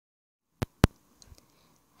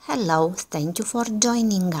Hello, thank you for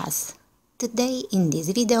joining us. Today in this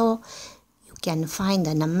video you can find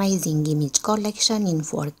an amazing image collection in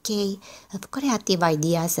 4K of creative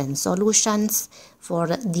ideas and solutions for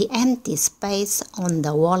the empty space on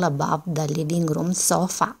the wall above the living room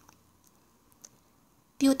sofa.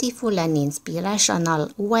 Beautiful and inspirational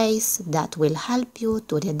ways that will help you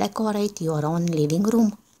to redecorate your own living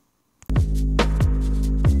room.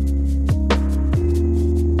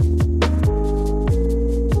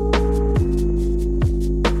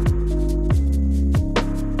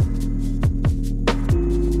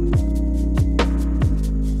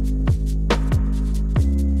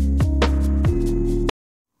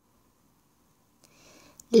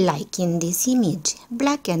 Like in this image,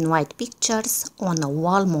 black and white pictures on a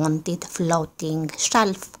wall-mounted floating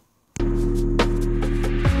shelf.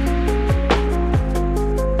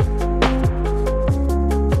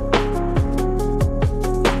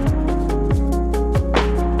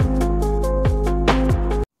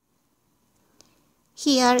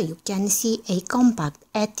 Here you can see a compact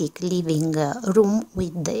attic living room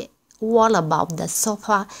with the wall above the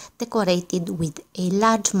sofa decorated with a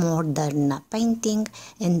large modern painting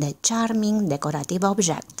and a charming decorative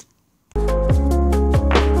object.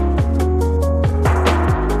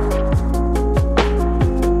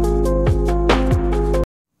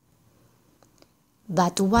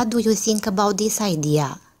 But what do you think about this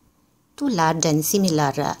idea? Two large and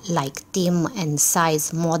similar like theme and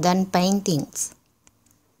size modern paintings.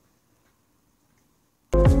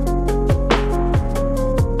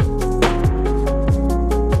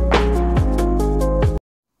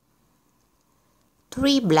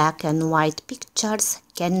 Three black and white pictures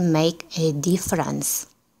can make a difference.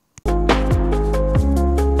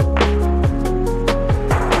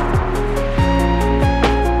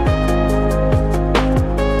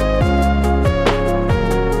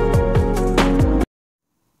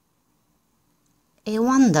 A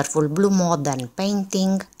wonderful blue modern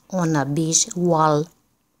painting on a beige wall.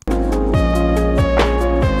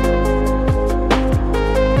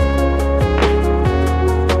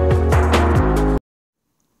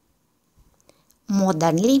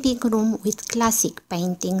 Modern living room with classic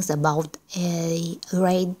paintings about a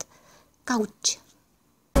red couch.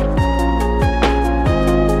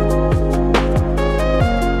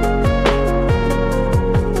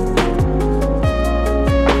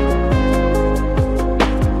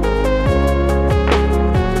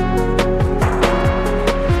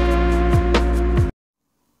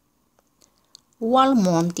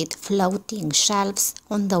 Wall-mounted floating shelves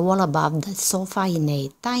on the wall above the sofa in a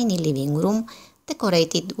tiny living room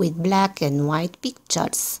decorated with black and white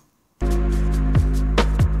pictures.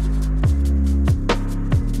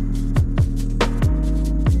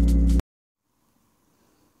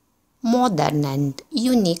 Modern and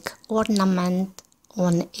unique ornament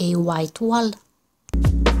on a white wall.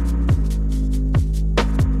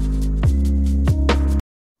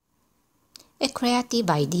 A creative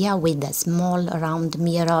idea with the small round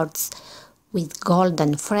mirrors with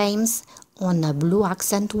golden frames on a blue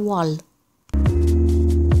accent wall.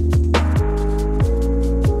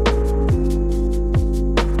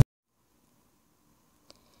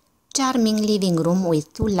 Charming living room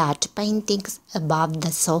with two large paintings above the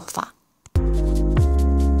sofa.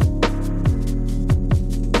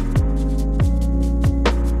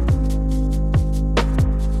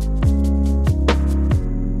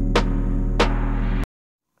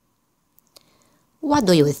 What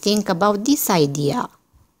do you think about this idea?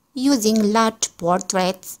 Using large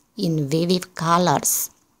portraits in vivid colors.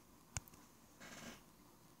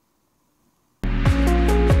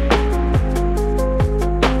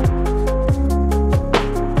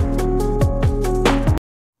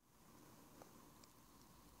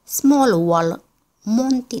 Small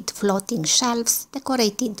wall-mounted floating shelves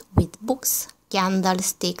decorated with books,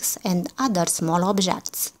 candlesticks, and other small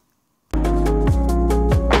objects.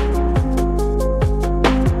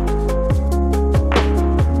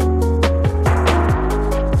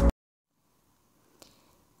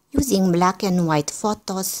 Using black and white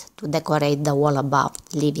photos to decorate the wall above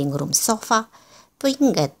the living room sofa,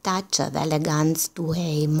 bring a touch of elegance to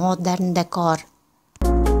a modern decor.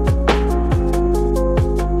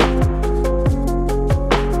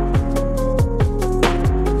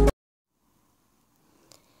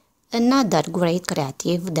 Another great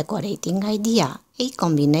creative decorating idea, a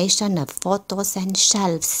combination of photos and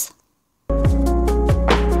shelves.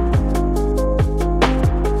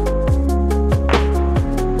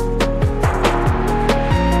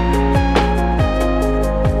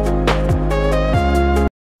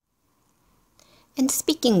 And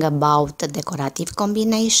speaking about decorative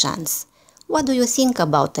combinations, What do you think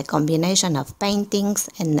about a combination of paintings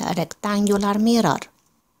and a rectangular mirror?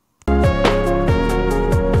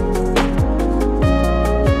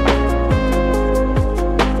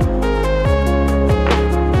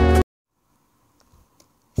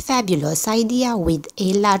 Fabulous idea with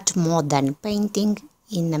a large modern painting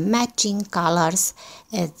in matching colors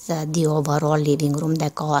as the overall living room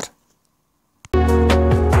decor.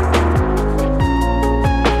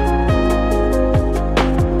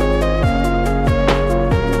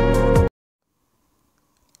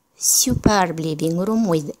 Superb living room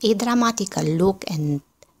with a dramatical look and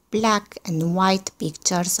black and white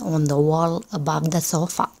pictures on the wall above the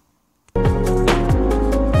sofa.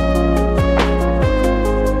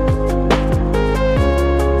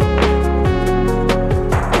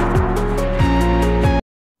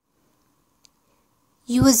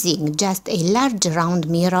 Using just a large round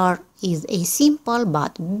mirror is a simple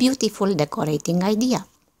but beautiful decorating idea.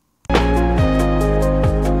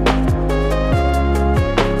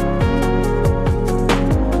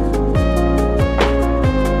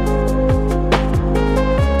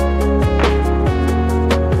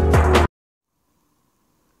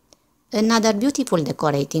 Another beautiful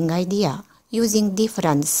decorating idea, using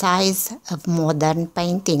different sizes of modern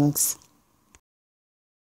paintings.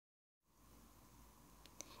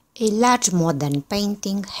 A large modern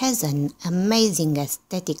painting has an amazing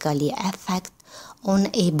aesthetically effect on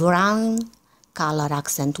a brown color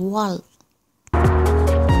accent wall.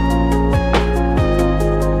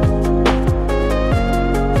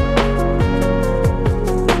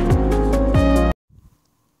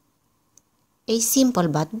 A simple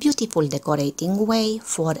but beautiful decorating way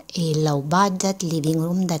for a low-budget living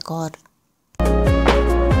room decor.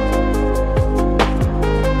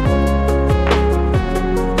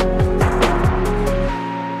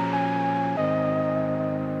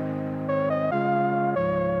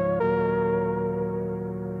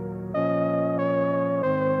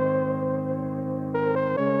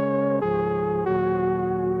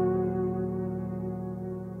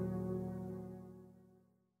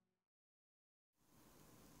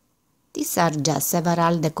 These are just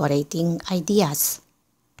several decorating ideas.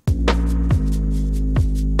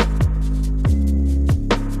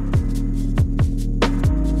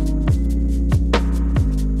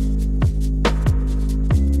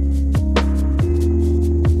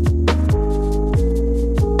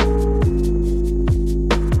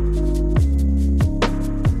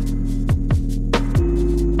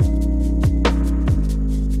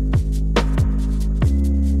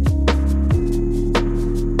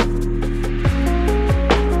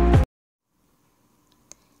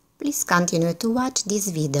 Please continue to watch this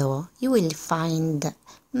video. You will find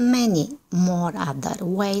many more other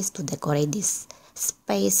ways to decorate this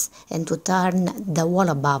space and to turn the wall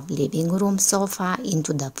above living room sofa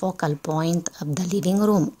into the focal point of the living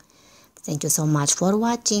room. Thank you so much for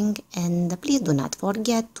watching, and please do not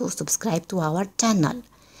forget to subscribe to our channel.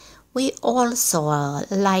 We also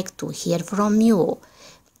like to hear from you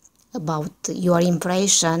about your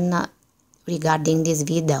impression regarding this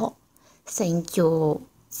video. Thank you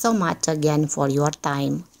so much again for your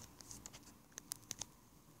time.